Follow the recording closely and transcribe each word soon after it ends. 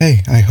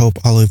hope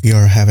all of you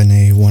are having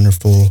a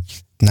wonderful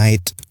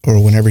night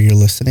or whenever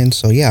you're listening.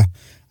 So, yeah,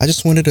 I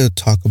just wanted to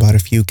talk about a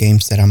few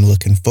games that I'm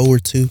looking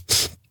forward to.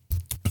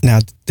 Now,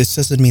 this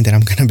doesn't mean that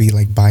I'm going to be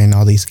like buying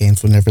all these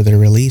games whenever they're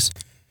released.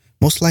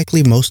 Most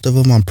likely, most of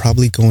them I'm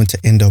probably going to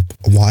end up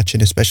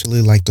watching,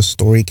 especially like the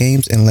story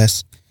games,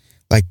 unless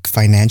like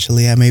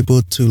financially I'm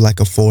able to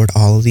like afford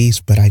all of these,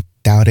 but I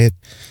doubt it.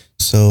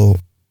 So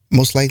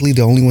most likely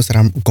the only ones that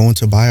I'm going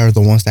to buy are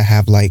the ones that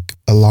have like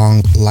a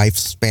long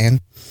lifespan,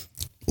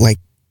 like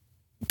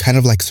kind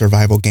of like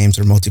survival games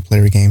or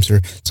multiplayer games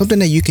or something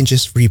that you can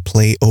just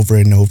replay over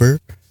and over.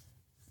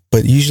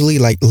 But usually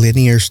like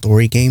linear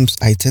story games,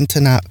 I tend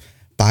to not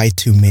buy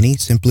too many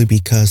simply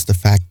because the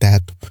fact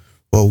that,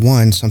 well,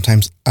 one,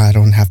 sometimes I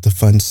don't have the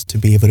funds to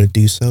be able to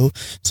do so.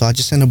 So I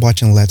just end up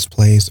watching Let's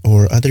Plays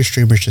or other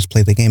streamers just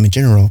play the game in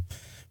general.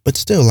 But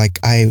still, like,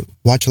 I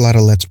watch a lot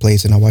of Let's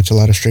Plays and I watch a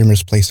lot of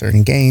streamers play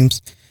certain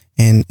games.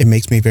 And it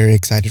makes me very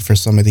excited for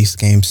some of these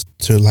games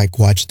to, like,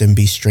 watch them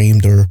be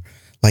streamed or,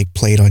 like,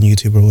 played on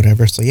YouTube or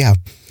whatever. So, yeah.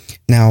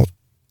 Now,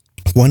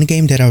 one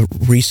game that I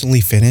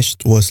recently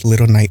finished was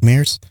Little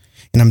Nightmares.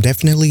 And I'm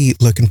definitely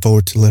looking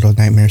forward to Little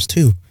Nightmares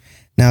too.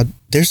 Now,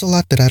 there's a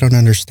lot that I don't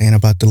understand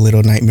about the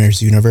Little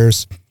Nightmares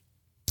universe.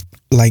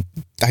 Like,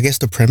 I guess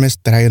the premise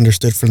that I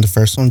understood from the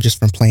first one, just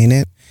from playing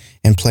it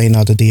and playing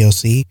all the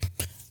DLC,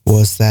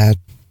 was that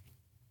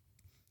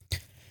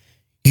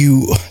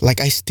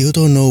I still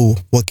don't know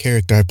what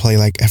character I play.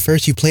 Like, at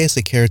first you play as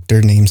a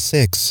character named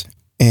Six,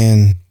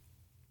 and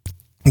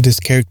this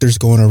character's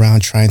going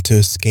around trying to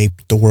escape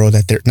the world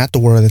that not the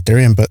world that they're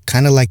in, but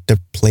kind of like the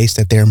place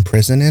that they're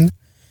imprisoned in.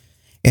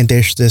 And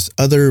there's this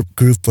other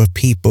group of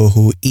people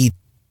who eat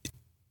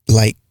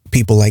like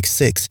people like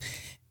Six.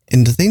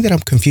 And the thing that I'm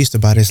confused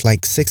about is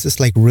like Six is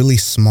like really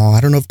small.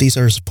 I don't know if these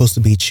are supposed to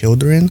be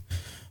children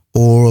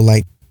or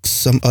like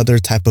some other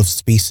type of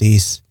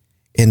species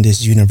in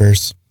this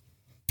universe.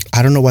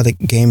 I don't know why the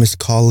game is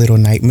called Little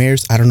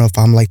Nightmares. I don't know if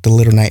I'm like the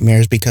Little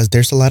Nightmares because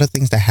there's a lot of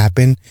things that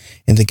happen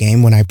in the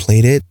game when I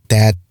played it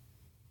that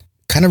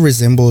kind of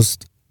resembles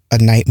a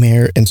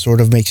nightmare and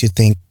sort of makes you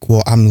think,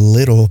 well, I'm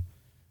little,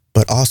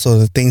 but also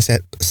the things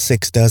that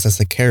Six does as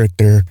a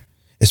character,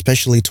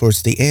 especially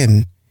towards the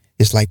end,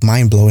 is like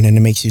mind-blowing, and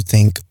it makes you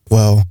think,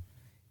 well,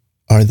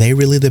 are they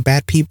really the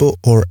bad people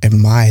or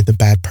am I the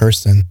bad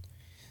person?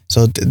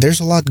 So there's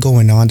a lot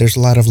going on. There's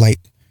a lot of like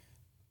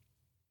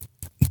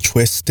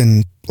twists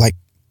and like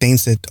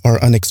things that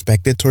are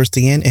unexpected towards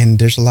the end, and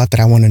there's a lot that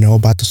I want to know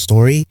about the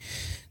story.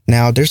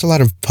 Now, there's a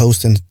lot of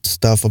posts and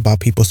stuff about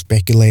people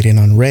speculating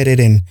on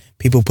Reddit and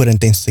people putting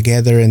things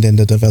together and then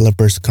the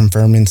developers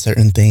confirming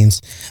certain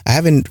things. I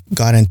haven't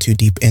gotten too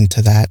deep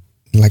into that.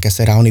 Like I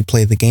said, I only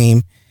played the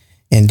game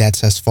and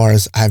that's as far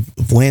as I've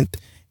went,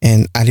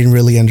 and I didn't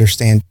really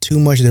understand too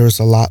much. There was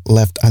a lot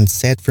left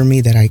unsaid for me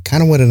that I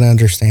kind of wanted to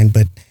understand,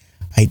 but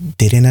I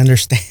didn't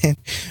understand.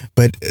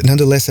 But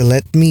nonetheless, it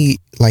let me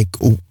like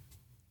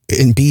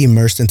and be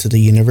immersed into the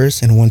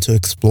universe and want to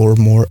explore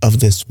more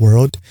of this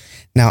world.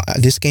 Now,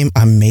 this game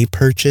I may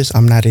purchase.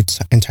 I'm not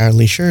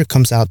entirely sure. It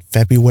comes out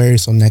February,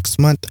 so next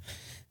month.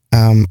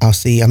 I'll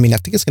see. I mean, I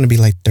think it's going to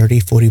be like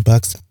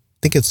 $30-40. I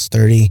think it's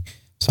 30.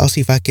 So I'll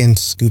see if I can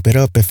scoop it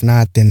up. If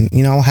not, then,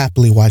 I'll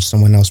happily watch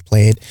someone else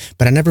play it.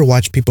 But I never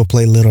watched people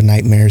play Little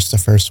Nightmares, the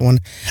first one.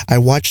 I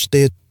watched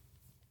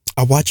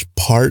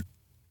part,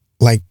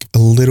 like a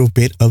little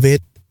bit of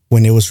it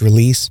when it was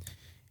released.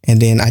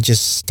 And then I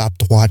just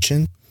stopped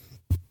watching.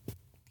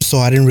 So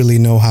I didn't really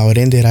know how it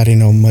ended. I didn't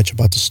know much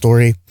about the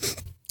story.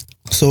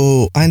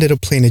 So I ended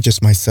up playing it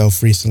just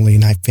myself recently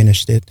and I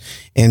finished it.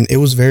 And it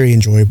was very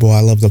enjoyable.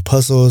 I love the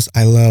puzzles.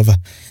 I love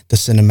the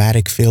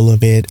cinematic feel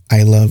of it.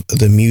 I love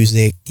the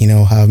music,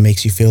 how it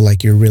makes you feel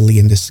like you're really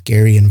in this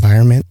scary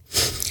environment.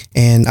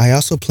 And I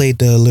also played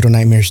the Little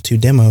Nightmares 2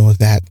 demo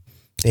that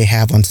they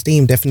have on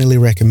Steam. Definitely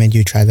recommend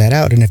you try that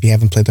out. And if you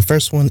haven't played the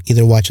first one,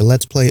 either watch a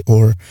Let's Play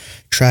or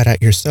try it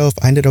out yourself.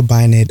 I ended up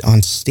buying it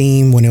on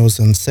Steam when it was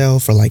on sale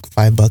for like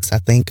 $5, I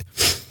think.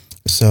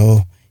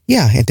 So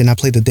yeah, and then I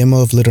played the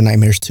demo of Little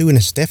Nightmares 2, and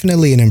it's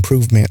definitely an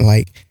improvement.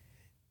 Like,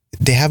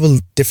 they have a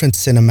different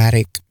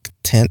cinematic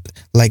tint.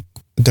 Like,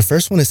 the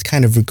first one is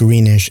kind of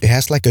greenish. It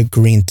has like a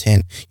green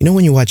tint.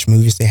 When you watch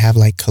movies, they have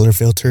like color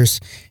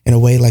filters in a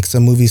way. Like,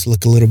 some movies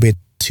look a little bit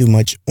too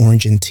much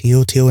orange and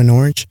teal and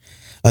orange.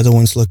 Other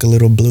ones look a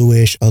little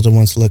bluish. Other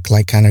ones look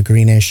like kind of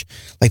greenish.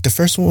 Like the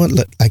first one,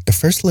 like the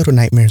first Little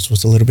Nightmares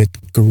was a little bit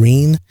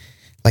green.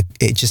 Like,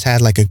 it just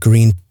had like a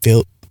green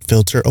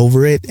filter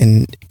over it,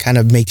 and it kind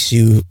of makes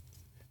you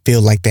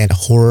feel like that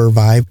horror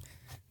vibe,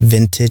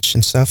 vintage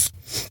and stuff.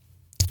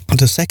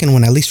 The second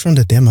one, at least from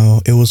the demo,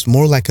 it was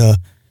more like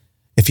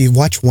if you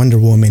watch Wonder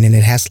Woman and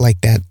it has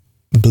like that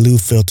blue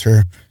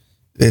filter,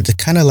 it's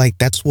kind of like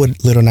that's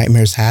what Little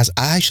Nightmares has.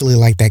 I actually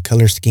like that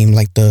color scheme,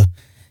 like that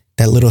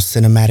little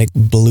cinematic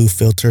blue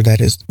filter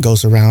that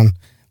goes around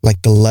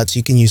like the LUTs.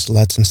 You can use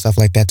LUTs and stuff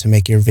like that to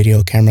make your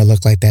video camera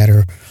look like that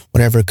or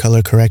whatever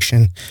color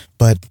correction.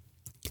 But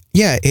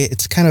yeah,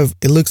 it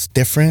looks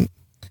different.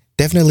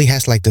 Definitely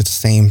has like the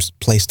same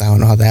play style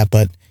and all that,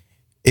 but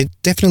it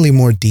definitely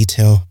more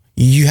detail.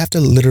 You have to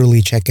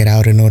literally check it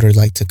out in order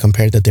like to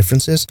compare the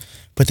differences,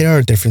 but there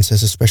are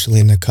differences, especially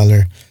in the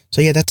color.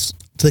 So yeah, that's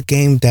the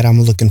game that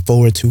I'm looking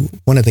forward to.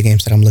 One of the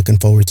games that I'm looking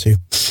forward to.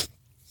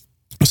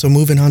 So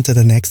moving on to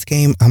the next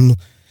game,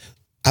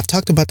 I've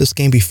talked about this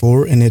game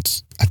before, and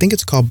I think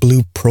it's called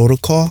Blue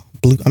Protocol.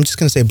 I'm just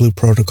gonna say Blue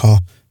Protocol.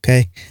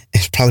 Okay,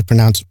 it's probably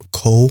pronounced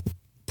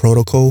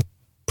Protocol.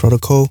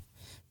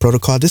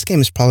 This game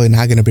is probably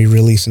not gonna be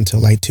released until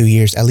like 2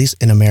 years, at least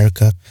in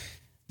America.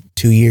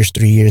 2 years,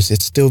 3 years.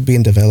 It's still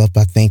being developed,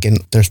 I think, and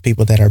there's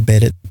people that are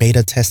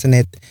beta testing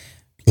it,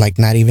 like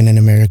not even in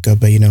America,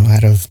 but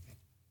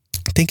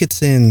I think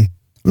it's in.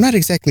 I'm not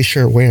exactly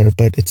sure where,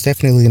 but it's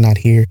definitely not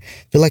here.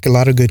 I feel like a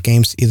lot of good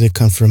games either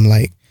come from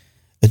like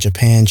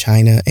Japan,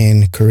 China,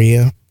 and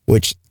Korea,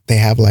 which they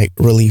have like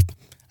really.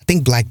 I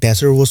think Black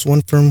Desert was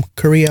one from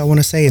Korea, I want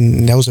to say,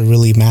 and that was a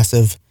really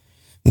massive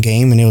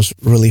game, and it was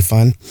really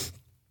fun.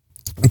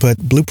 But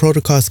Blue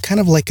Protocol is kind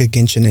of like a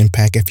Genshin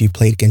Impact if you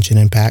played Genshin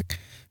Impact,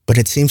 but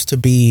it seems to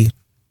be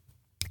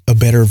a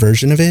better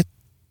version of it.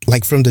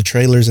 Like from the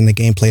trailers and the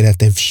gameplay that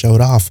they've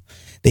showed off,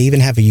 they even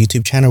have a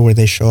YouTube channel where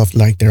they show off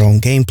like their own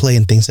gameplay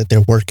and things that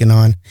they're working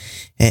on,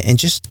 and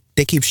just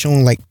they keep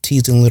showing like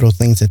teasing little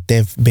things that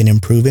they've been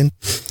improving,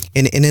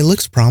 and it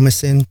looks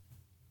promising.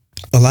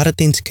 A lot of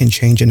things can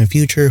change in the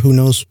future. Who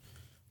knows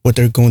what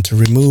they're going to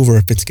remove, or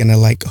if it's going to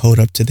like hold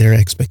up to their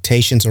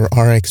expectations or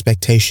our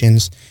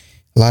expectations.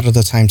 A lot of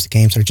the times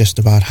games are just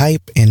about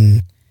hype,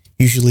 and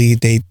usually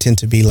they tend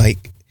to be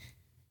like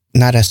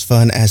not as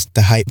fun as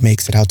the hype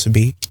makes it out to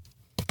be.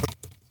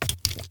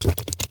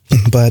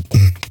 But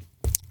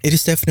it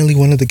is definitely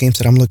one of the games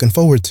that I'm looking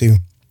forward to.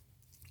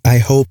 I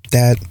hope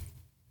that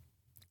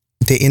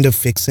they end up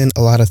fixing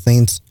a lot of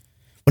things.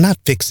 Well, not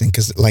fixing,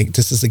 because like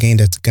this is a game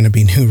that's going to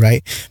be new,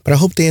 right? But I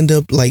hope they end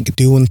up like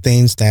doing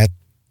things that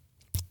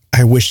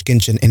I wish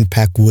Genshin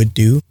Impact would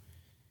do,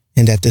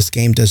 and that this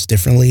game does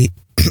differently.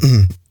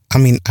 I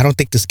mean, I don't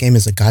think this game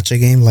is a gacha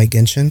game like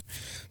Genshin,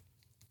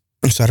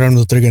 so I don't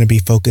know if they're going to be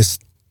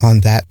focused on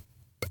that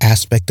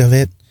aspect of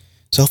it.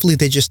 So hopefully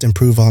they just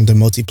improve on the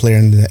multiplayer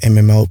and the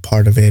MMO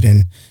part of it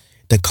and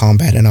the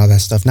combat and all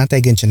that stuff. Not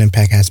that Genshin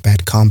Impact has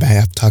bad combat.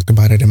 I've talked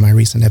about it in my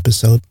recent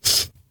episode.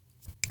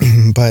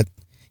 But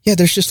yeah,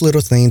 there's just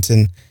little things.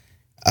 And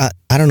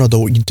I don't know,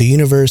 the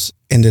universe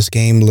in this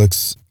game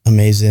looks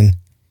amazing.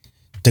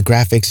 The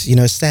graphics,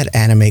 it's that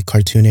anime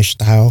cartoonish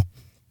style.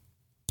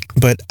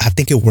 But I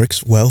think it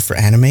works well for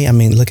anime. I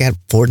mean, look at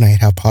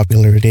Fortnite, how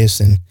popular it is.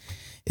 And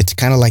it's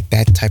kind of like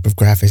that type of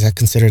graphics. I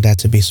consider that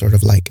to be sort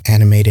of like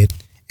anime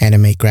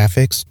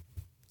graphics,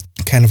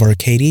 kind of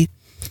arcadey,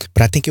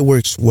 but I think it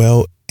works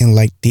well in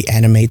like the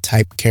anime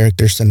type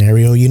character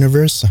scenario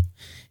universe,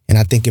 and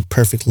I think it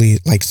perfectly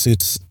like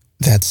suits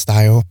that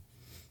style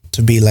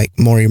to be like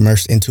more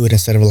immersed into it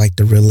instead of like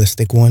the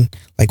realistic one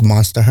like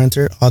Monster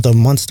Hunter. Although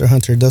Monster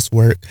Hunter does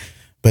work,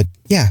 but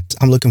yeah,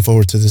 I'm looking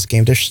forward to this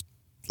game. There's,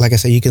 like I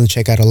said, you can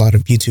check out a lot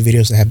of YouTube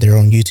videos that have their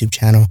own YouTube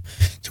channel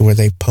to where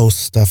they post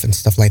stuff and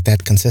stuff like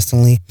that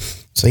consistently.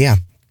 So yeah,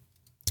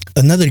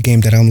 another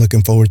game that I'm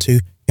looking forward to.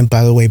 And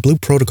by the way, Blue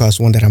Protocol is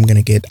one that I'm going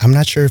to get. I'm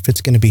not sure if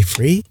it's going to be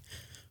free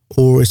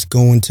or it's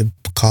going to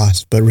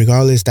cost. But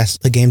regardless, that's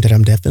a game that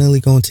I'm definitely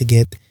going to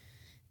get.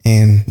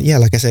 And yeah,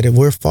 like I said,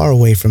 we're far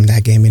away from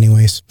that game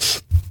anyways.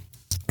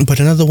 But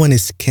another one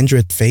is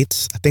Kindred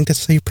Fates. I think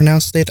that's how you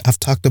pronounced it. I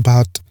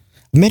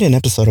made an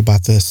episode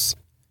about this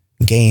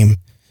game.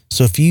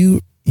 So if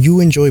you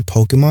enjoy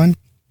Pokemon,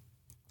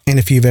 and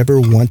if you've ever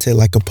wanted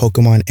like a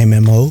Pokemon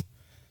MMO,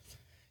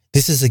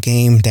 this is a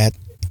game that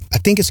I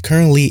think is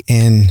currently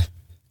in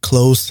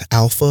closed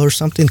alpha or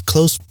something.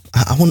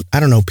 I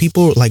don't know,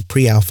 people like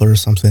pre-alpha or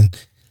something.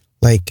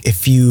 Like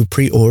if you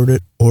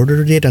ordered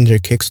it under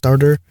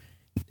Kickstarter,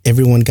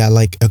 everyone got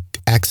like a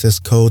access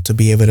code to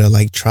be able to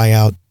like try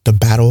out the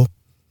battle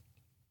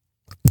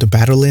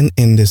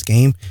in this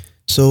game.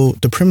 So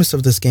the premise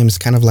of this game is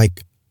kind of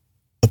like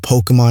a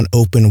Pokemon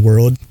open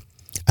world.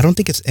 I don't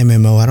think it's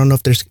MMO. I don't know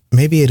if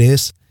maybe it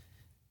is,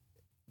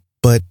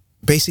 but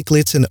basically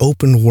it's an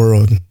open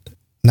world,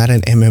 not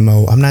an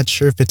MMO. I'm not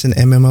sure if it's an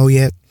MMO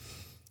yet.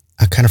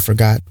 I kind of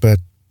forgot, but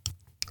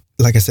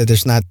like I said,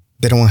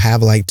 they don't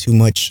have like too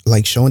much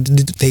like showing.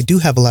 They do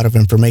have a lot of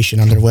information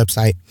on their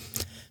website,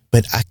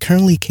 but I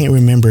currently can't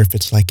remember if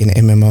it's like an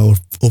MMO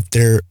or if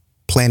they're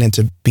planning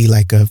to be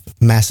like a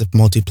massive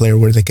multiplayer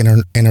where they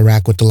can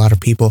interact with a lot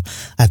of people.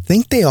 I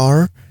think they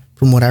are,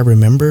 from what I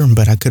remember,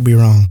 but I could be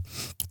wrong.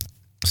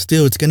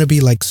 Still, it's going to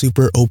be like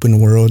super open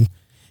world.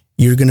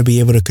 You're going to be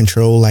able to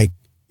control like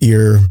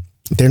they're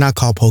not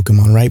called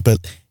Pokemon, right? But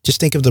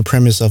just think of the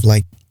premise of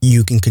like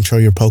you can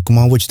control your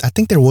Pokemon, which I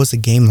think there was a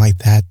game like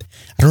that.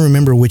 I don't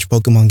remember which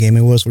Pokemon game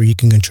it was where you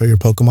can control your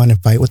Pokemon and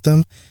fight with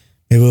them.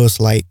 It was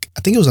like,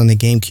 I think it was on the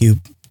GameCube.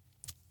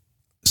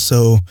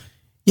 So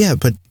yeah,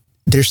 but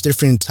there's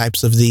different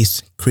types of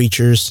these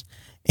creatures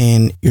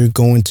and you're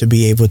going to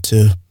be able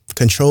to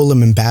control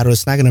them in battle.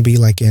 It's not going to be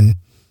like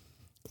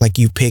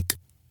you pick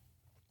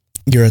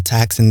your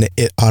attacks and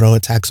it auto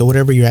attacks or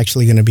whatever. You're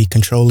actually going to be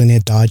controlling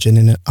it, dodging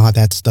and all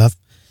that stuff.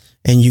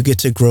 and you get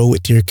to grow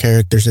with your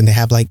characters, and they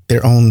have like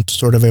their own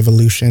sort of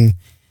evolution.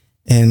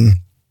 And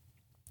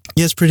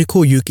yeah, it's pretty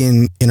cool. You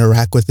can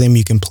interact with them.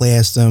 You can play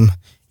as them.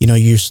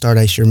 You start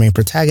as your main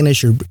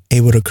protagonist. You're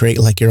able to create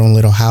like your own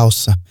little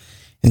house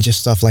and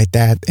just stuff like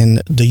that.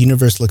 And the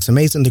universe looks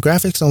amazing. The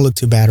graphics don't look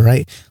too bad,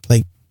 right?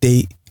 Like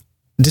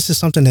this is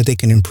something that they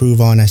can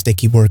improve on as they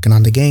keep working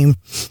on the game.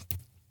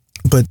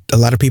 But a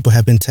lot of people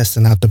have been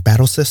testing out the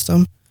battle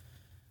system,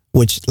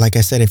 which, like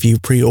I said, if you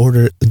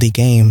pre-order the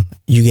game,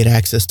 you get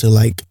access to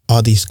like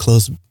all these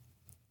closed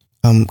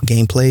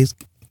gameplays,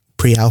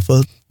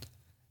 pre-alpha,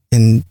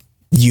 and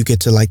you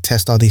get to like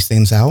test all these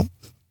things out.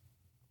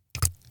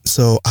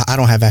 So I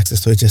don't have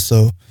access to it, just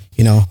so,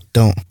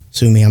 don't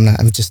sue me. I'm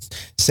just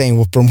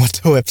saying from what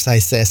the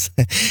website says.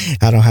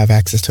 I don't have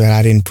access to it.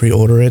 I didn't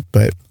pre-order it,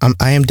 but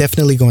I am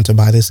definitely going to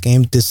buy this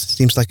game. This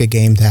seems like a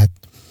game that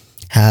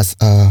has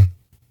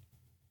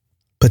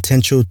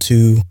potential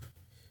to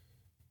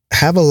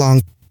have a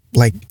long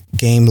like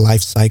game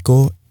life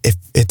cycle if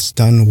it's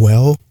done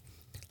well.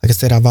 Like I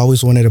said, I've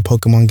always wanted a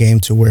Pokemon game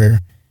to where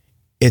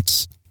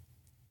it's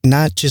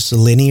not just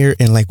linear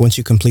and like once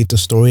you complete the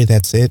story,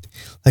 that's it.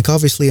 Like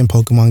obviously in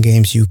Pokemon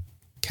games, you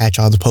catch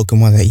all the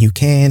Pokemon that you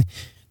can,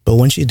 but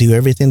once you do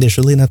everything, there's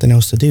really nothing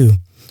else to do.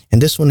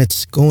 And this one,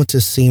 it's going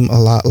to seem a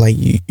lot like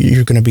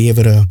you're going to be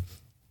able to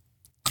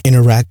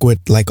interact with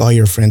like all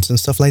your friends and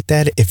stuff like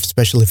that,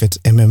 especially if it's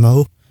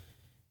MMO.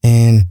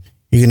 And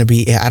you're going to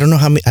be, I don't know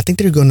how many, I think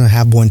they're going to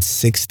have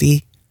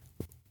 160.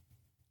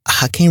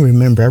 I can't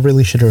remember. I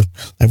really should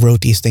have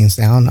wrote these things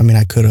down. I mean,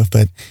 I could have,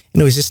 but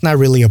it's just not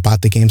really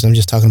about the games. I'm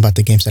just talking about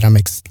the games that I'm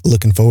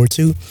looking forward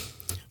to.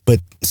 But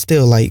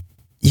still, like,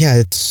 yeah,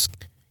 it's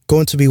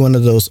going to be one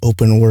of those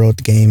open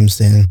world games.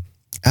 And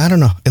I don't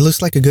know. It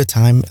looks like a good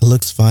time. It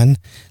looks fun.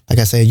 Like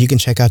I said, you can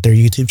check out their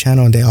YouTube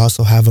channel, and they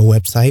also have a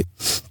website.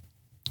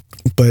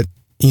 But,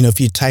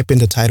 if you type in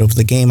the title of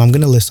the game, I'm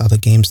going to list all the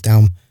games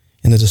down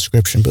in the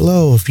description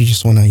below if you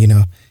just want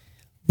to,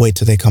 wait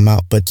till they come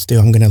out. But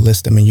still, I'm going to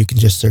list them, and you can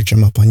just search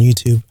them up on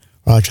YouTube,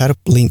 or I'll try to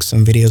link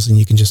some videos and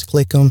you can just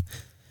click them.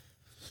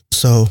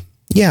 So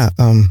yeah,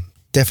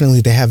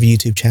 definitely they have a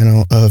YouTube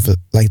channel of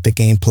like the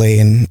gameplay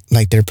and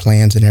like their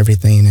plans and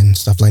everything and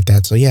stuff like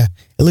that. So yeah,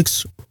 it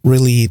looks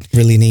really,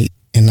 really neat,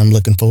 and I'm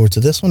looking forward to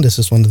this one. This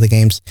is one of the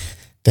games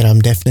that I'm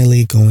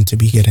definitely going to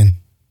be getting.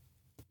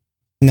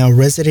 Now,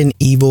 Resident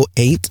Evil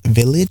 8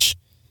 Village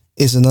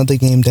is another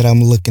game that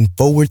I'm looking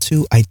forward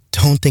to. I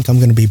don't think I'm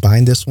going to be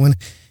buying this one.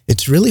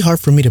 It's really hard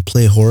for me to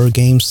play horror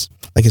games,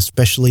 like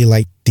especially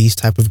like these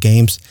type of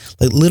games.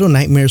 Like Little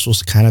Nightmares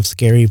was kind of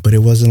scary, but it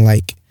wasn't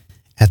like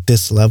at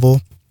this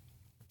level.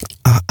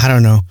 I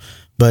don't know,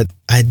 but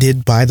I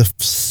did buy the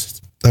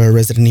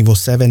Resident Evil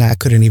 7. I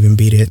couldn't even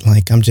beat it.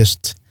 Like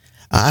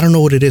I don't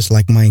know what it is,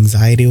 like my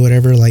anxiety or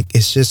whatever. Like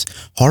it's just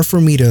hard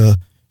for me to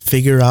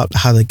figure out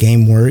how the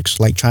game works,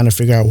 like trying to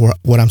figure out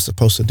what I'm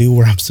supposed to do,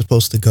 where I'm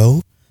supposed to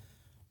go,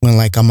 when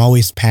like I'm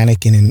always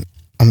panicking and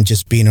I'm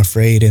just being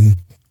afraid, and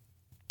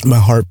my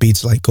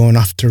heartbeat's like going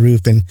off the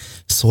roof and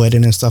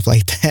sweating and stuff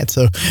like that.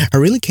 So I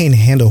really can't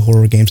handle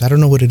horror games. I don't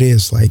know what it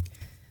is. Like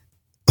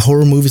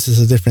horror movies is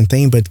a different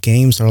thing, but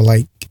games are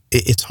like,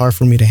 it's hard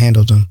for me to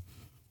handle them.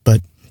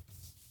 But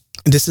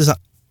this is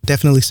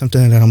definitely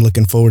something that I'm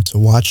looking forward to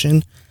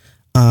watching.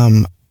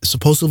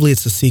 Supposedly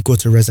it's a sequel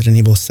to Resident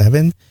Evil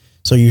 7.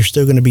 So you're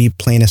still going to be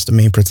playing as the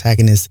main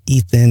protagonist,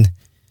 Ethan.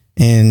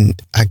 And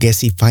I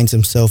guess he finds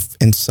himself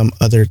in some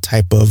other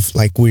type of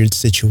like weird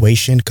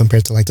situation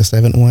compared to like the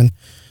 7th one.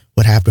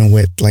 What happened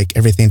with like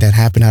everything that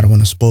happened. I don't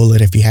want to spoil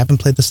it if you haven't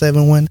played the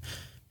 7th one,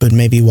 but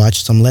maybe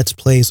watch some Let's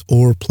Plays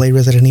or play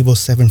Resident Evil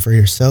 7 for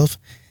yourself.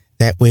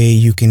 That way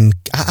you can,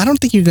 I don't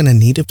think you're going to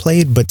need to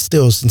play it, but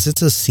still, since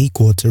it's a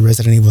sequel to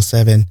Resident Evil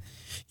 7,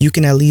 you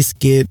can at least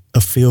get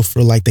a feel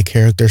for like the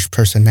character's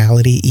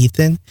personality,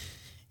 Ethan,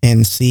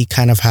 and see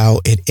kind of how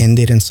it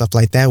ended and stuff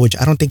like that, which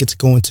I don't think it's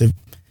going to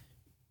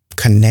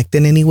connect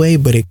in any way,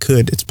 but it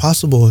could. It's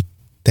possible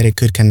that it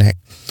could connect.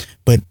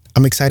 But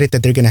I'm excited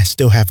that they're going to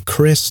still have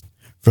Chris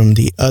from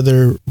the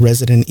other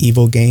Resident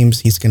Evil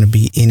games. He's going to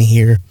be in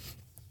here.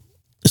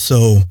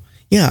 So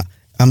yeah,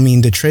 I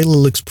mean, the trailer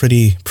looks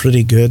pretty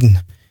good.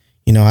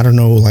 I don't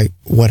know like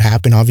what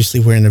happened.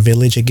 Obviously we're in a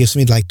village. It gives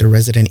me like the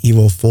Resident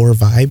Evil 4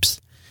 vibes,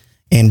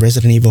 and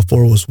Resident Evil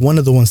 4 was one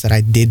of the ones that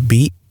I did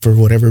beat. For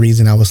whatever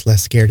reason, I was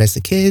less scared as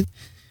a kid,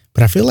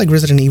 but I feel like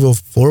Resident Evil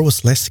 4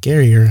 was less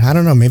scarier. I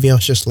don't know. Maybe I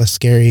was just less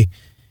scary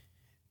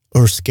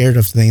or scared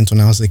of things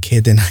when I was a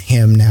kid than I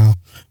am now.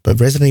 But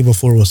Resident Evil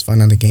 4 was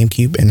fun on the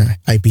GameCube, and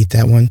I beat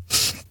that one.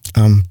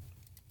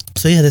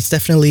 So yeah, that's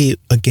definitely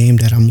a game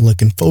that I'm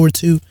looking forward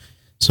to.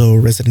 So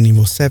Resident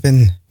Evil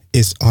 7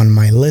 is on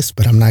my list,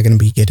 but I'm not going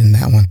to be getting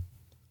that one.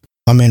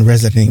 I'm in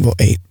Resident Evil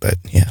 8, but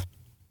yeah.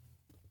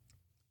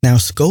 Now,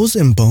 Skulls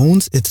and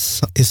Bones,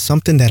 it's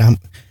something that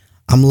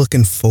I'm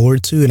looking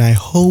forward to, and I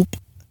hope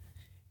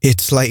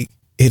it's like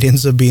it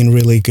ends up being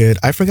really good.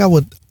 I forgot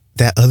what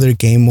that other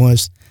game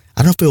was.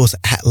 I don't know if it was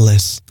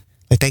Atlas.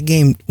 Like that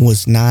game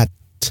was not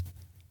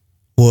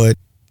what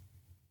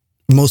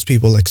most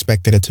people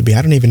expected it to be.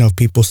 I don't even know if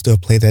people still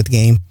play that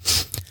game.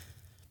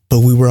 but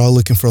we were all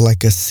looking for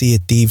like a Sea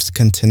of Thieves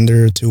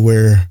contender to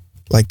where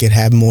like it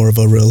had more of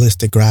a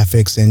realistic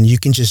graphics and you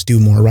can just do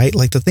more, right?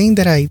 Like the thing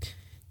that I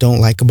don't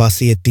like about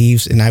Sea of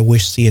Thieves, and I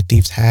wish Sea of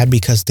Thieves had,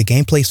 because the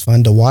gameplay's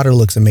fun, the water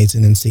looks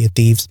amazing in Sea of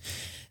Thieves.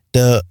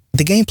 The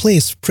gameplay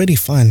is pretty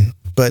fun,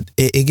 but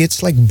it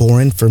gets like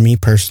boring for me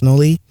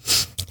personally.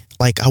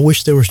 Like I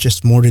wish there was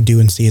just more to do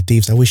in Sea of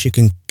Thieves. I wish you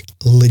can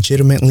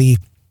legitimately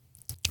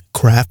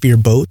craft your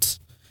boats,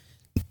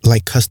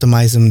 like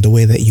customize them the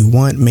way that you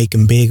want, make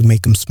them big,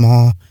 make them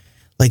small,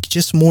 like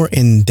just more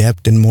in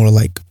depth and more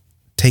like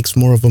takes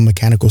more of a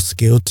mechanical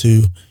skill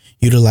to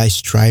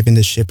utilize driving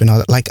the ship and all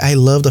that. Like I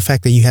love the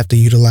fact that you have to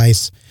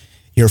utilize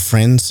your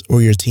friends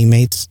or your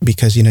teammates,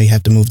 because you know you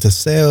have to move the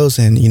sails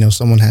and you know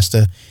someone has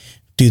to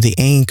do the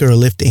anchor or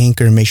lift the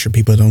anchor and make sure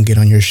people don't get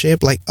on your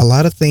ship. Like a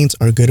lot of things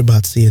are good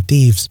about Sea of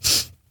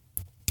Thieves,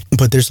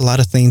 but there's a lot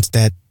of things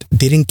that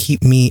didn't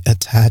keep me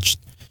attached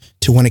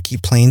to want to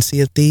keep playing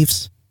Sea of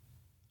Thieves.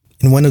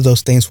 And one of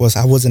those things was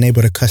I wasn't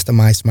able to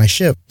customize my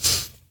ship.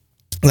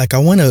 Like I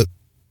want a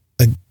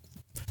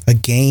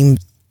game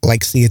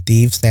like Sea of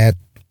Thieves that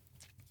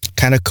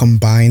kind of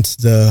combines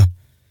the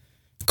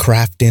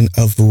crafting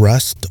of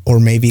Rust, or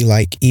maybe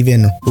like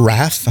even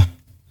Wrath.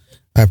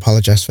 I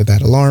apologize for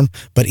that alarm,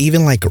 but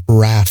even like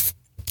Wrath,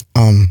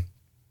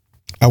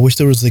 I wish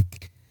there was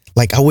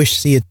like I wish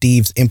Sea of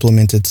Thieves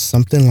implemented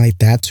something like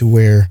that to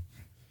where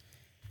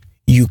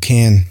you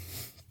can,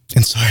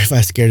 and sorry if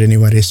I scared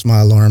anybody, it's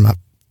my alarm. I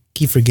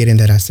keep forgetting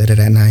that I set it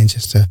at 9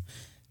 just to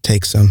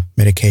take some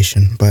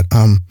medication. But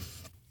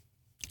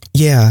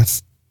yeah,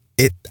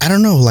 I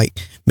don't know, like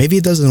maybe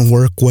it doesn't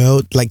work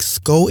well. Like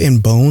Skull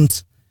and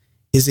Bones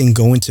isn't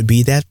going to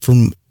be that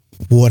from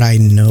what I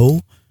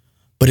know,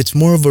 but it's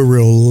more of a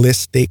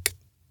realistic,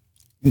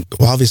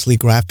 obviously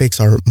graphics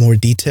are more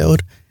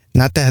detailed.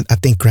 Not that I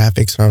think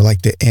graphics are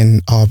like the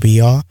end all be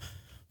all,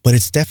 but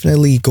it's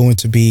definitely going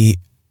to be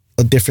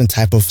a different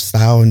type of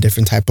style and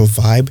different type of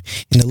vibe.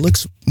 And it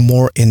looks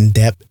more in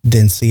depth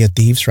than Sea of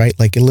Thieves, right?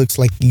 Like it looks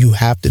like you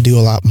have to do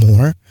a lot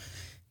more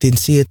than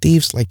Sea of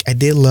Thieves. Like I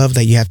did love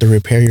that you have to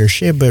repair your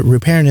ship, but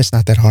repairing is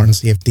not that hard in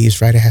Sea of Thieves,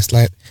 right? It has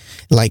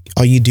like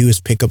all you do is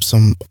pick up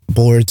some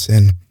boards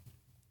and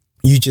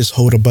you just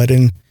hold a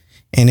button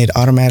and it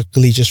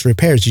automatically just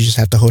repairs. You just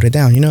have to hold it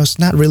down. You know, it's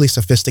not really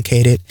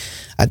sophisticated.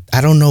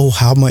 I don't know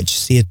how much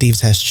Sea of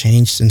Thieves has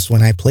changed since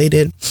when I played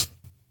it,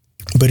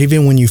 but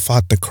even when you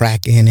fought the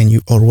Kraken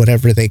and or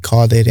whatever they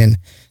called it, and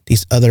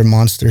these other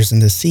monsters in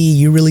the sea,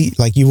 you really,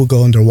 like, you would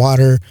go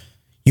underwater,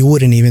 you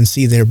wouldn't even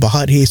see their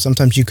body.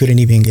 Sometimes you couldn't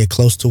even get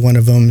close to one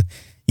of them.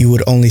 You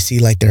would only see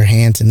like their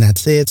hands and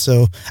that's it.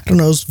 So I don't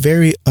know, it's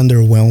very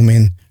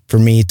underwhelming for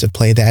me to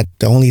play that.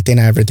 The only thing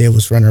I ever did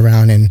was run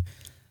around and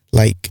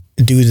like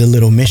do the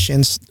little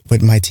missions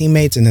with my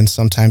teammates, and then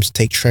sometimes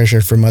take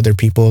treasure from other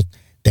people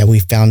that we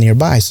found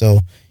nearby. So,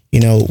 you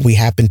know, we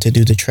happened to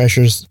do the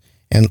treasures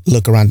and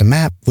look around the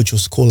map, which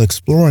was cool,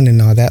 exploring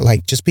and all that.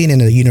 Like just being in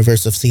the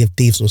universe of Sea of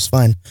Thieves was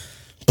fun.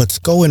 But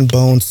Skull and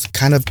Bones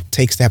kind of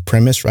takes that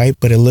premise, right?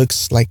 But it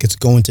looks like it's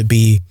going to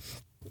be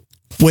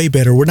way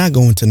better. We're not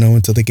going to know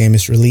until the game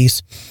is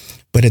released,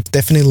 but it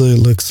definitely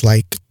looks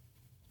like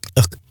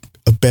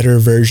a better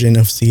version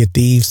of Sea of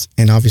Thieves.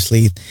 And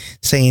obviously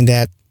saying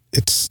that,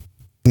 it's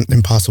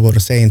impossible to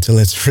say until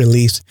it's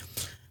released.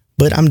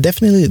 But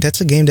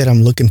that's a game that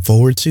I'm looking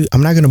forward to.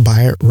 I'm not going to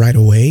buy it right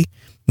away.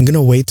 I'm going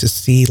to wait to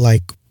see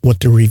like what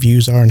the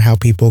reviews are and how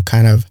people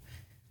kind of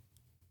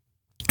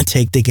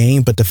take the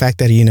game. But the fact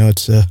that, you know,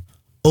 it's a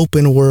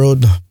open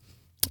world,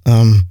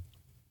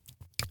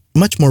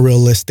 much more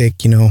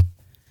realistic, you know,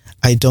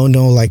 I don't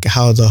know like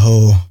how the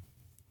whole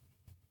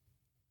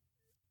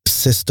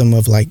system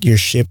of like your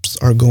ships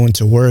are going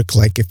to work,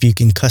 like if you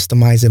can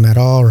customize them at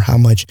all, or how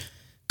much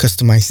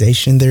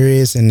customization there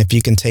is, and if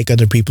you can take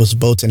other people's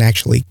boats and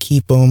actually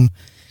keep them,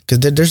 because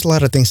there's a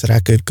lot of things that I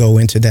could go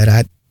into that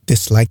I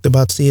disliked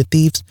about Sea of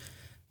Thieves.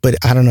 But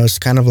I don't know, it's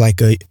kind of like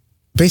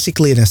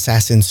basically an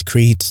Assassin's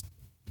Creed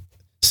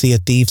Sea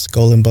of Thieves,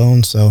 Skull and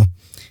Bones. So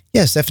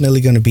yeah, it's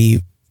definitely going to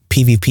be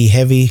PvP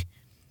heavy,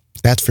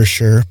 that's for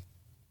sure.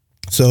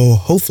 So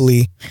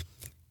hopefully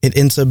it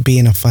ends up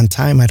being a fun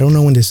time. I don't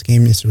know when this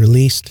game is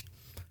released,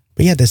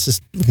 but yeah, this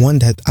is one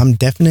that I'm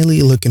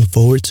definitely looking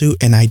forward to,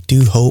 and I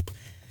do hope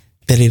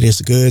that it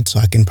is good so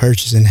I can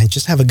purchase and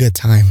just have a good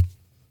time.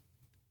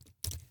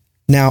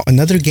 Now,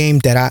 another game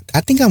that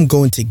I think I'm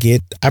going to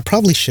get, I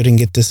probably shouldn't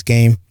get this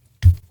game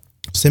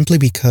simply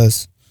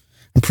because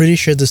I'm pretty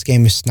sure this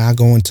game is not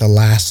going to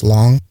last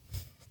long,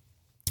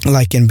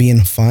 like in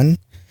being fun,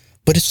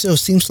 but it still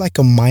seems like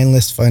a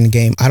mindless fun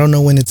game. I don't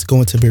know when it's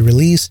going to be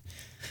released.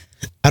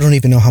 I don't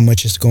even know how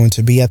much it's going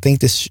to be. I think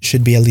this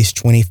should be at least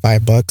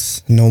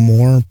 $25, no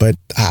more, but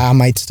I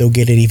might still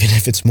get it even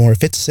if it's more.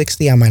 If it's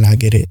 60, I might not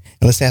get it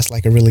unless it has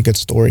like a really good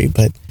story,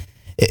 but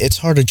it's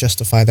hard to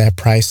justify that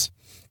price.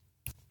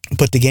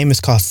 But the game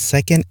is called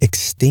Second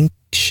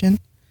Extinction.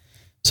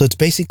 So it's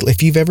basically,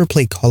 if you've ever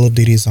played Call of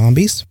Duty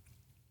Zombies,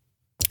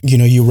 you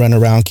know, you run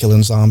around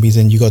killing zombies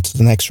and you go to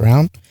the next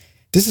round.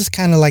 This is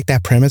kind of like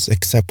that premise,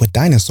 except with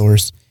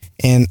dinosaurs.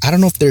 And I don't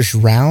know if there's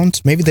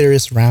rounds. Maybe there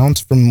is rounds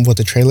from what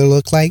the trailer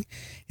looked like.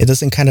 It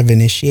doesn't kind of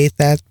initiate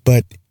that,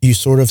 but you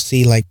sort of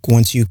see like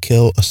once you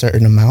kill a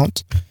certain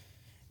amount,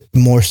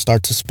 more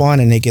start to spawn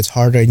and it gets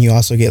harder. And you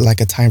also get like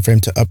a time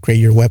frame to upgrade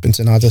your weapons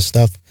and all this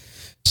stuff.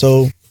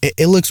 So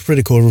it looks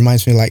pretty cool. It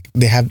reminds me like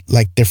they have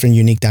like different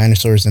unique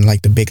dinosaurs and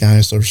like the big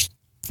dinosaurs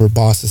for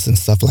bosses and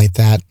stuff like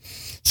that.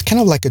 It's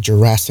kind of like a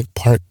Jurassic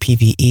Park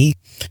PvE.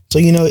 So,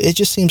 it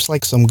just seems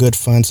like some good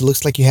fun. So it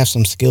looks like you have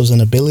some skills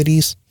and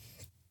abilities.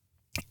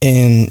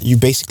 And you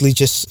basically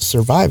just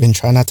survive and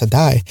try not to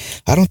die.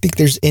 I don't think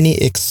there's any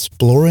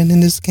exploring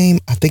in this game.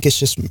 I think it's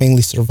just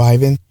mainly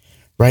surviving,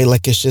 right?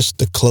 Like it's just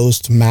the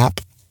closed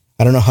map.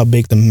 I don't know how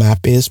big the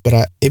map is,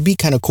 but it'd be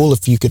kind of cool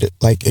if you could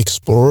like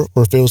explore,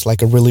 or if it was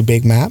like a really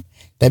big map.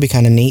 That'd be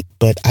kind of neat,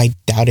 but I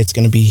doubt it's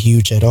going to be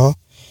huge at all.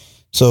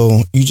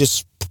 So you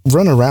just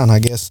run around, I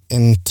guess,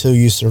 until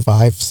you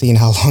survive, seeing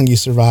how long you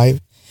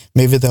survive.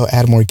 Maybe they'll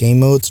add more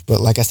game modes,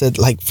 but like I said,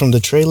 like from the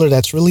trailer,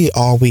 that's really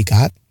all we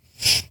got.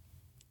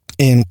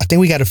 And I think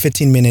we got a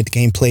 15-minute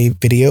gameplay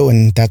video,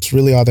 and that's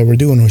really all that we're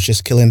doing, was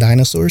just killing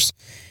dinosaurs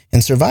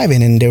and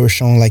surviving. And they were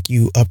showing like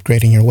you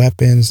upgrading your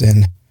weapons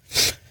and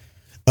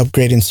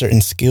upgrading certain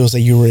skills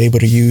that you were able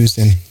to use,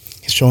 and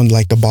showing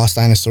like the boss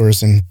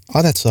dinosaurs and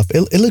all that stuff.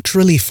 It looks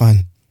really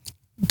fun.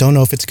 Don't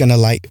know if it's gonna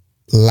like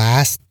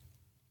last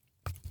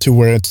to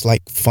where it's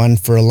like fun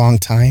for a long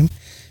time.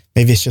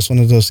 Maybe it's just one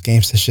of those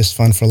games that's just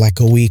fun for like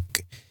a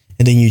week,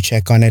 and then you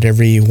check on it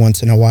every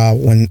once in a while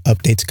when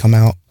updates come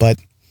out. But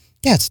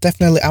yeah, it's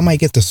definitely, I might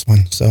get this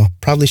one. So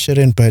probably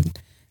shouldn't, but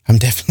I'm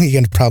definitely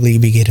going to probably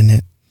be getting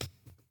it.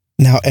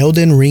 Now,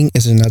 Elden Ring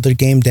is another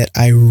game that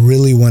I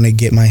really want to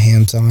get my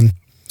hands on,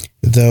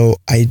 though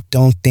I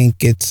don't think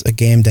it's a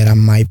game that I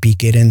might be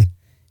getting.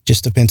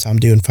 Just depends how I'm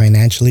doing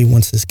financially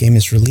once this game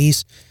is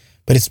released.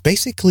 But it's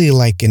basically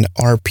like an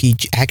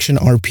RPG, action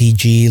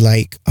RPG,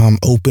 like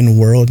open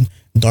world,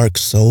 Dark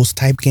Souls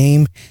type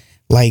game.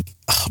 Like,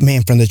 oh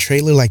man, from the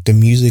trailer, like the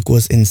music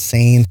was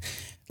insane.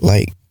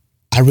 Like,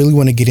 I really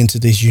want to get into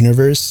this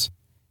universe,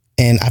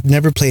 and I've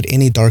never played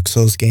any Dark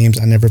Souls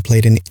games. I never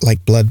played any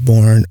like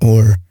Bloodborne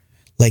or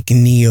like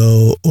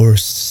Neo or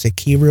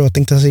Sekiro. I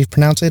think that's how you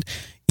pronounce it.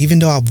 Even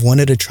though I've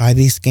wanted to try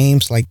these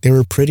games, like they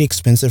were pretty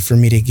expensive for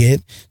me to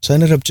get. So I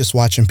ended up just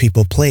watching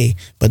people play.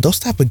 But those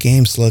type of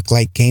games look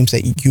like games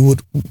that you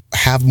would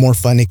have more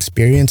fun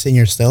experiencing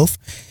yourself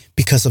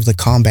because of the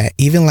combat.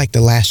 Even like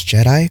The Last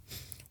Jedi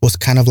was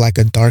kind of like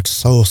a Dark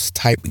Souls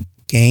type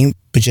game,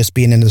 but just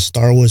being in the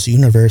Star Wars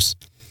universe.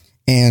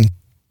 And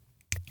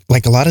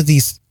like a lot of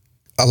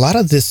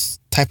this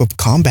type of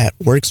combat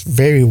works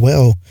very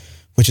well,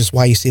 which is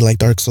why you see like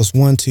Dark Souls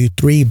 1, 2,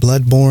 3,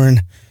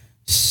 Bloodborne,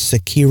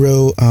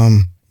 Sekiro,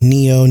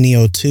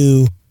 Neo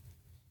 2,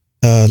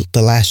 The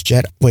Last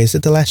Jedi. Wait, is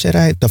it The Last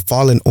Jedi? The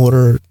Fallen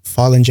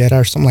Jedi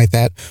or something like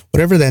that.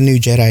 Whatever that new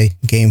Jedi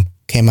game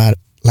came out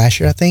last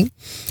year, I think.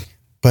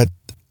 But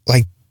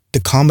like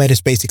the combat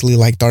is basically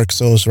like Dark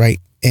Souls, right?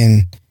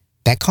 And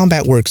that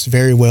combat works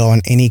very well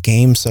on any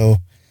game. So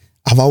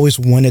I've always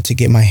wanted to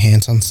get my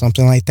hands on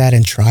something like that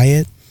and try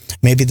it.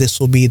 Maybe this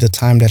will be the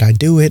time that I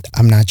do it.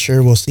 I'm not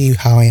sure. We'll see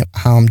how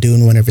I'm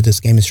doing whenever this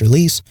game is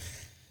released.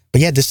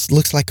 But yeah, this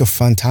looks like a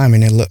fun time,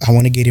 and I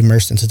want to get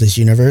immersed into this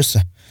universe.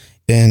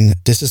 And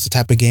this is the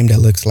type of game that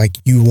looks like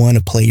you want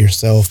to play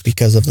yourself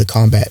because of the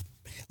combat.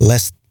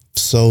 Less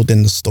so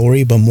than the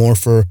story, but more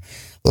for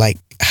like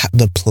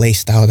the play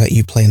style that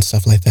you play and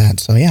stuff like that.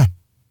 So yeah,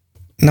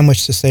 not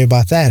much to say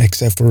about that,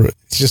 except for it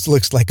just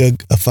looks like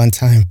a fun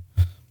time.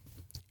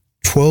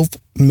 12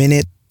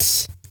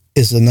 Minutes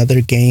is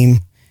another game.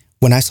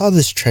 When I saw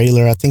this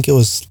trailer, I think it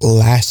was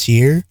last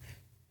year,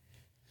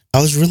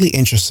 I was really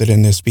interested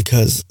in this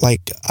because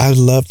like I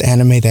loved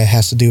anime that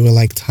has to do with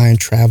like time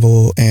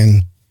travel,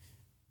 and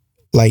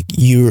like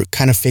you're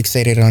kind of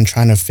fixated on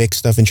trying to fix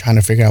stuff and trying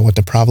to figure out what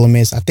the problem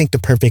is. I think the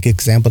perfect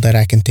example that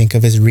I can think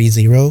of is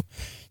ReZero,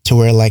 to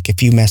where like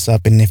if you mess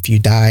up and if you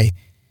die,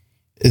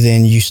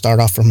 then you start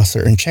off from a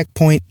certain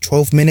checkpoint.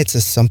 12 minutes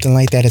is something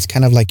like that. It's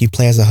kind of like you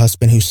play as a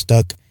husband who's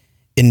stuck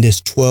in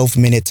this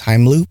 12-minute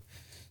time loop.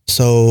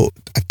 So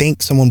I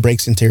think someone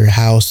breaks into your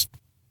house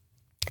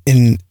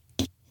and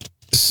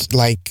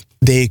like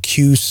they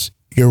accuse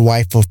your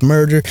wife of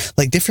murder.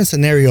 Like different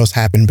scenarios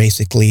happen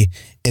basically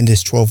in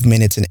this 12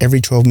 minutes, and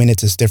every 12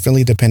 minutes is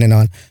differently depending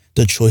on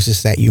the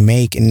choices that you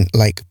make and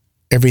like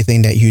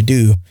everything that you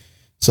do.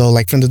 So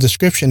like from the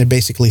description, it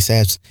basically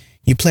says,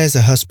 you play as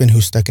a husband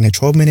who's stuck in a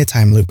 12-minute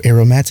time loop. A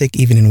romantic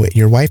evening with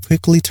your wife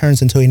quickly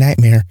turns into a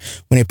nightmare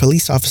when a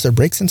police officer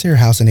breaks into your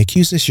house and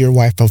accuses your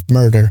wife of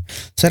murder.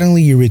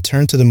 Suddenly, you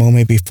return to the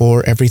moment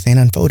before everything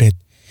unfolded.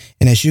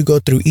 And as you go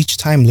through each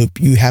time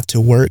loop, you have to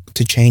work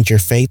to change your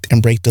fate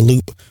and break the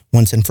loop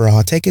once and for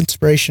all. Take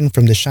inspiration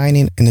from The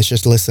Shining, and it's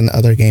just listen to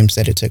other games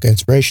that it took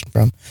inspiration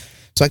from.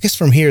 So I guess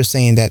from here,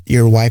 saying that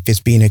your wife is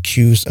being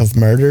accused of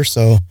murder.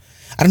 So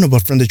I don't know,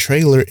 but from the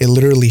trailer, it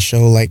literally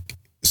showed like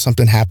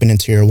something happening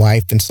to your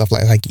wife and stuff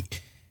like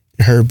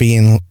her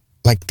being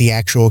like the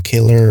actual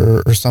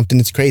killer or something.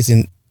 It's crazy,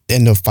 and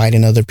end up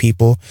fighting other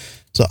people.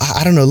 So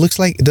I don't know.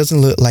 It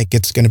doesn't look like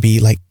it's going to be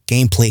like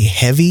gameplay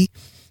heavy,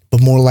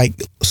 but more like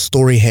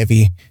story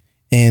heavy.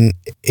 And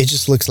it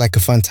just looks like a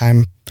fun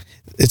time.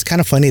 It's kind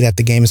of funny that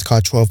the game is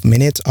called 12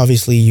 minutes.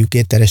 Obviously, you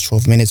get that it's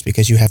 12 minutes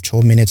because you have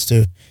 12 minutes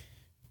to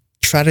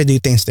try to do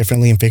things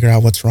differently and figure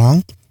out what's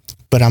wrong.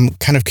 But I'm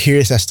kind of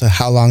curious as to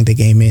how long the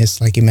game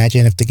is. Like,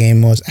 imagine if the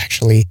game was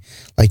actually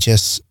like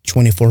just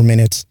 24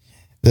 minutes,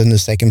 then the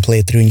second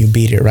playthrough and you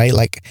beat it, right?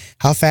 Like,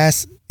 how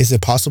fast is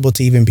it possible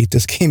to even beat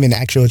this game in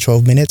actual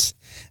 12 minutes?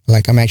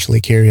 Like, I'm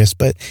actually curious.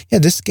 But yeah,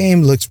 this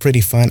game looks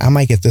pretty fun. I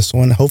might get this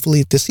one.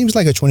 Hopefully, this seems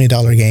like a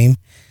 $20 game.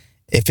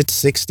 If it's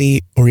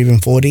 60 or even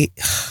 40,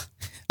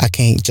 I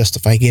can't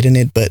justify getting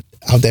it, but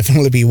I'll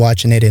definitely be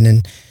watching it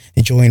and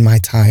enjoying my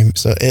time.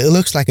 So it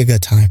looks like a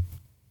good time.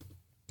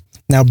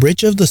 Now,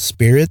 Bridge of the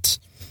Spirits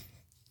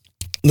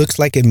looks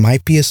like it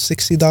might be a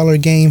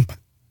 $60 game.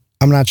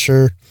 I'm not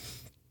sure.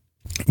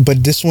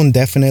 But this one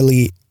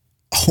definitely,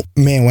 oh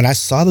man, when I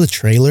saw the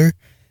trailer,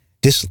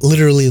 this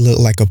literally looked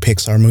like a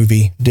Pixar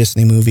movie,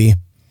 Disney movie.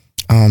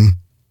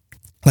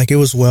 Like, it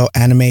was well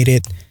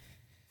animated.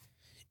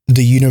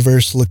 The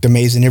universe looked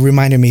amazing. It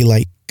reminded me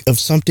like of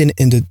something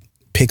in the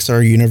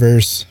Pixar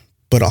universe,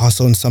 but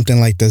also in something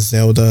like the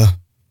Zelda.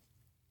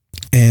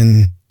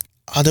 And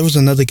there was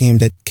another game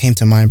that came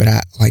to mind, but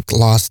I like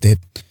lost it.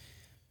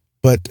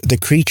 But the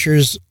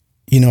creatures,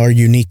 are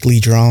uniquely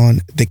drawn.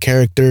 The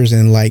characters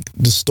and like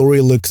the story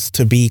looks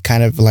to be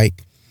kind of like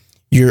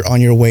you're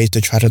on your way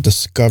to try to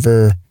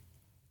discover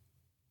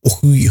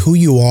who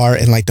you are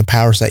and like the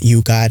powers that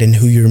you got and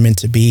who you're meant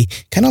to be.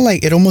 Kind of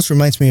like, it almost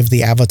reminds me of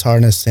the Avatar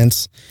in a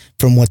sense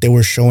from what they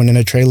were showing in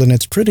the trailer. And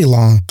it's pretty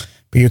long,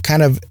 but you're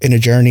kind of in a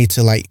journey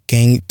to like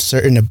gain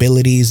certain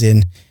abilities,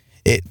 and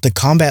the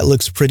combat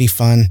looks pretty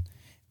fun.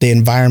 The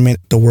environment,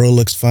 the world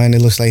looks fun.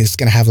 It looks like it's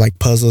going to have like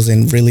puzzles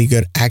and really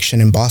good action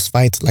and boss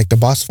fights. Like, the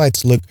boss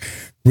fights look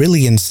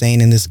really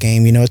insane in this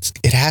game.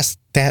 It has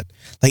that,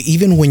 like,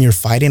 even when you're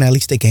fighting, at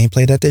least the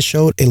gameplay that they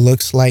showed, it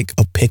looks like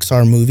a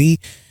Pixar movie,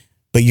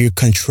 but you're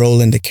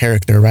controlling the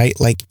character, right?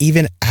 Like,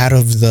 even out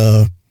of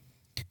the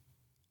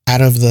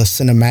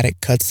cinematic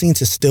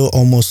cutscenes, it still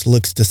almost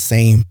looks the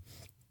same.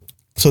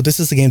 So this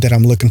is a game that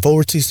I'm looking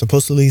forward to.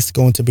 Supposedly it's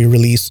going to be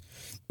released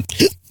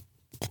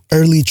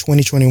early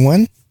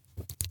 2021.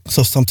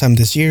 So sometime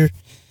this year.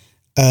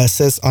 It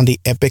says on the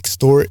Epic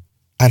Store,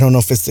 I don't know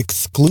if it's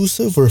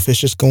exclusive or if it's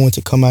just going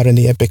to come out in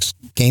the Epic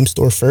Game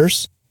Store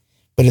first,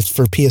 but it's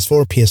for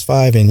PS4,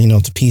 PS5, and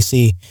the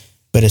PC.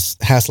 But it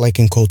has like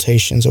in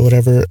quotations or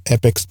whatever,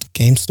 Epic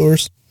Game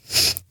Stores.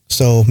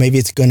 So maybe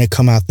it's going to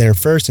come out there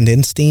first and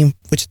then Steam,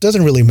 which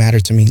doesn't really matter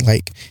to me.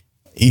 Like,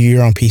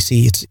 you're on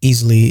PC,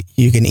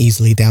 you can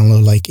easily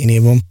download like any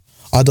of them.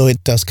 Although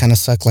it does kind of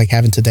suck like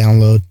having to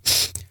download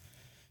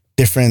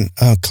different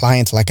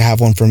clients. Like, I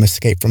have one from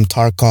Escape from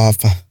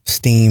Tarkov,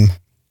 Steam,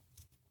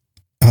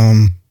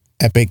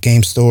 Epic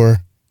Game Store,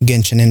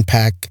 Genshin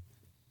Impact,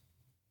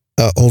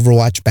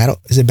 Overwatch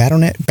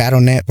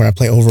Battle.net, where I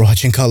play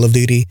Overwatch and Call of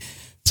Duty.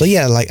 So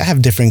yeah, like, I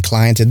have different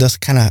clients. It does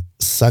kind of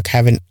suck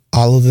having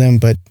all of them,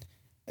 but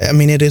I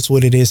mean, it is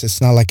what it is.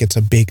 It's not like it's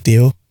a big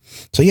deal.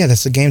 So yeah,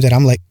 that's a game that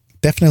I'm like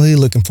definitely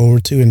looking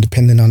forward to, and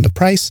depending on the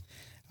price,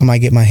 I might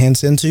get my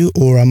hands into,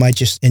 or I might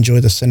just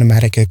enjoy the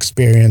cinematic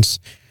experience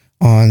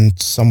on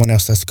someone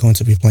else that's going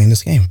to be playing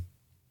this game.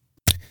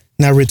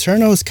 Now,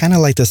 Returnal is kind of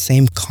like the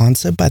same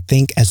concept, I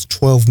think, as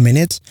 12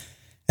 minutes,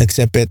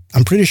 except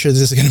I'm pretty sure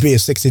this is going to be a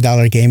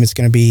 $60 game. It's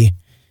going to be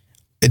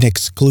an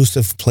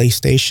exclusive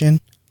PlayStation,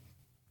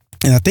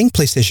 and I think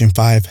PlayStation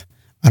 5.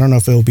 I don't know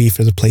if it will be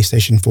for the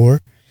PlayStation 4.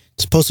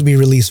 It's supposed to be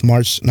released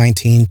March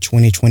 19,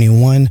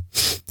 2021.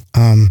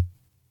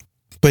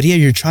 But yeah,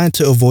 you're trying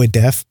to avoid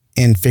death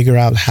and figure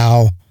out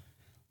how,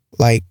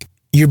 like,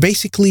 you're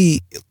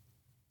basically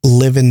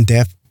living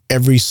death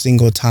every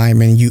single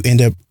time, and you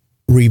end up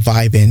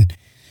reviving.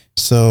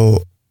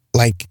 So,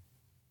 like,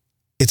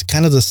 it's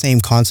kind of the same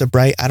concept,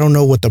 right? I don't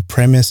know what the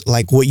premise,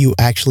 like what you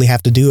actually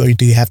have to do, or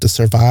do you have to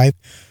survive,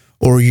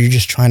 or you're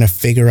just trying to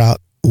figure out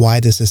why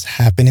this is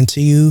happening to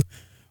you,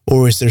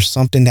 or is there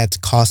something that's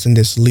causing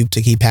this loop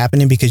to keep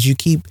happening, because you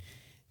keep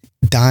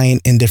dying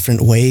in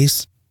different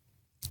ways,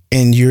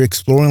 and you're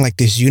exploring like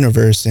this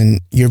universe,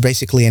 and you're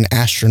basically an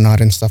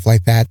astronaut and stuff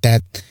like that.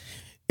 That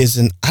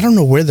isn't, I don't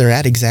know where they're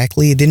at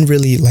exactly. It didn't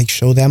really like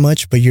show that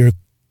much, but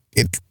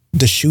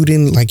the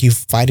shooting, like, you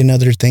fighting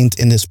other things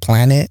in this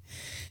planet,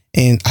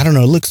 and I don't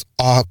know, it looks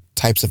all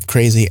types of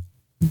crazy.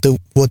 The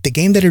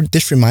game that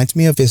this reminds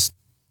me of is,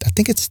 I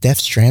think it's Death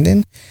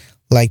Stranding,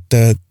 like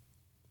the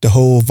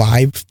whole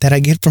vibe that I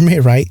get from it,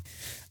 right?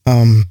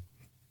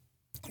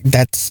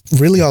 That's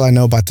really all I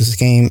know about this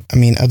game. I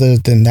mean, other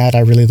than that, I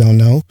really don't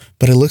know,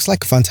 but it looks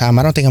like a fun time.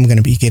 I don't think I'm going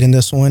to be getting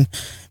this one,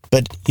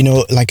 but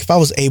like, if I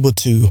was able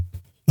to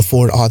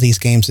afford all these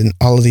games, and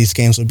all of these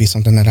games would be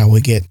something that I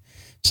would get.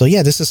 So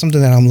yeah, this is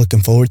something that I'm looking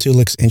forward to. It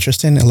looks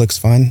interesting. It looks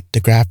fun. The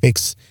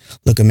graphics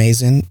look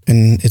amazing,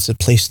 and it's a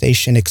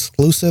PlayStation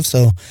exclusive.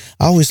 So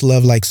I always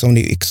love like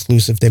Sony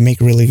exclusive. They make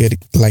really good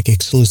like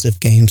exclusive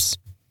games.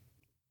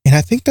 And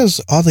I think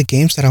those all the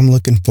games that I'm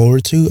looking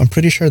forward to. I'm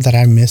pretty sure that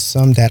I missed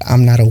some that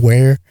I'm not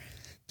aware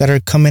that are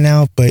coming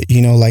out, but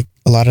like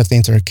a lot of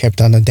things are kept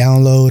on the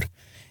download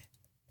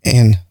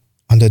and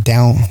on the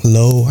down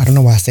low. I don't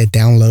know why I said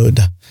download,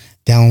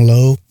 down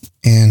low.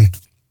 And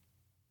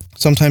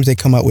sometimes they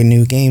come out with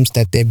new games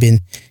that they've been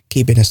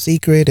keeping a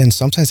secret. And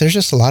sometimes there's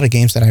just a lot of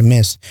games that I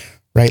miss,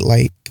 right?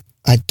 Like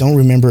I don't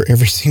remember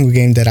every single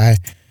game that I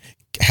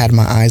had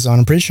my eyes on.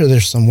 I'm pretty sure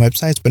there's some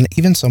websites, but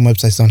even some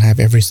websites don't have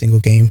every single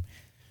game.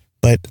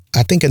 But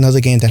I think another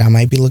game that I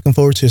might be looking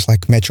forward to is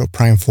like Metro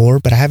Prime 4,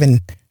 but I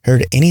haven't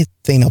heard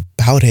anything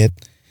about it.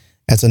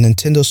 As a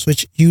Nintendo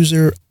Switch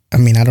user, I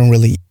mean, I don't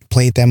really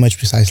play it that much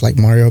besides like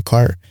Mario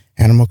Kart,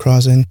 Animal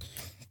Crossing.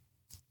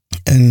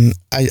 And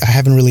I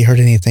haven't really heard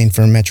anything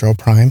from Metro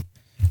Prime,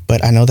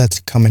 but I know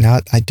that's coming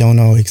out. I don't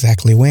know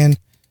exactly when.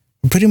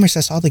 Pretty much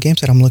that's all the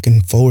games that I'm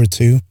looking forward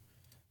to.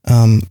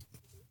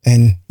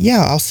 And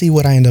yeah, I'll see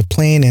what I end up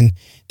playing and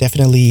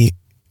definitely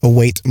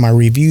await my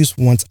reviews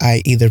once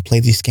I either play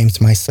these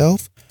games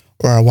myself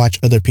or I watch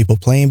other people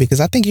playing,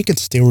 because I think you can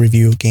still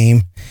review a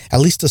game,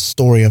 at least the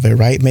story of it,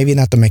 right? Maybe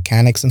not the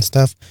mechanics and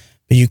stuff,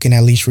 but you can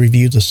at least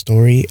review the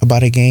story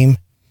about a game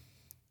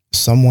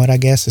somewhat, I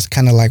guess. It's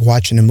kind of like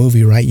watching a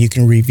movie, right? You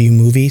can review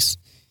movies.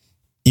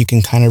 You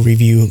can kind of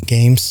review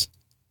games,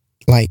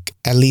 like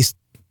at least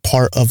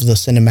part of the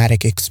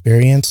cinematic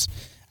experience.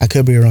 I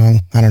could be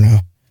wrong. I don't know.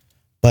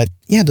 But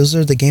yeah, those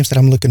are the games that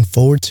I'm looking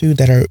forward to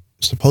that are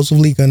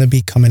supposedly going to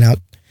be coming out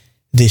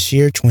this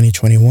year,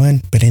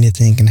 2021. But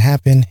anything can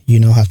happen. You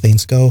know how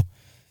things go.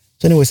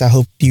 So anyways, I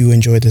hope you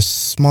enjoyed this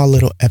small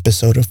little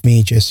episode of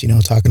me just,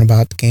 talking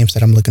about the games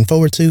that I'm looking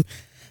forward to.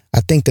 I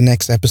think the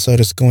next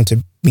episode is going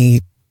to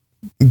be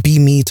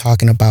me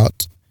talking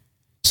about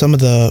some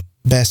of the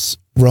best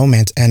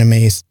romance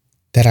animes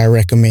that I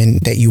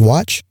recommend that you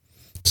watch.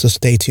 So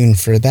stay tuned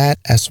for that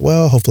as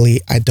well. Hopefully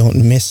I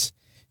don't miss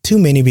too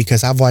many,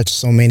 because I've watched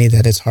so many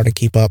that it's hard to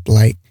keep up,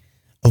 like,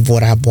 of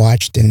what I've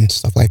watched and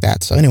stuff like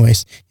that. So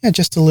anyways, yeah,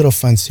 just a little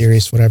fun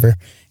series, whatever.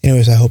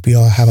 Anyways, I hope you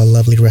all have a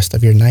lovely rest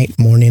of your night,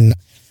 morning,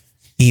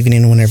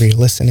 evening, whenever you're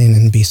listening,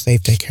 and be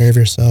safe, take care of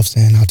yourselves,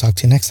 and I'll talk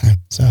to you next time.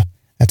 So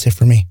that's it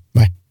for me.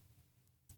 Bye.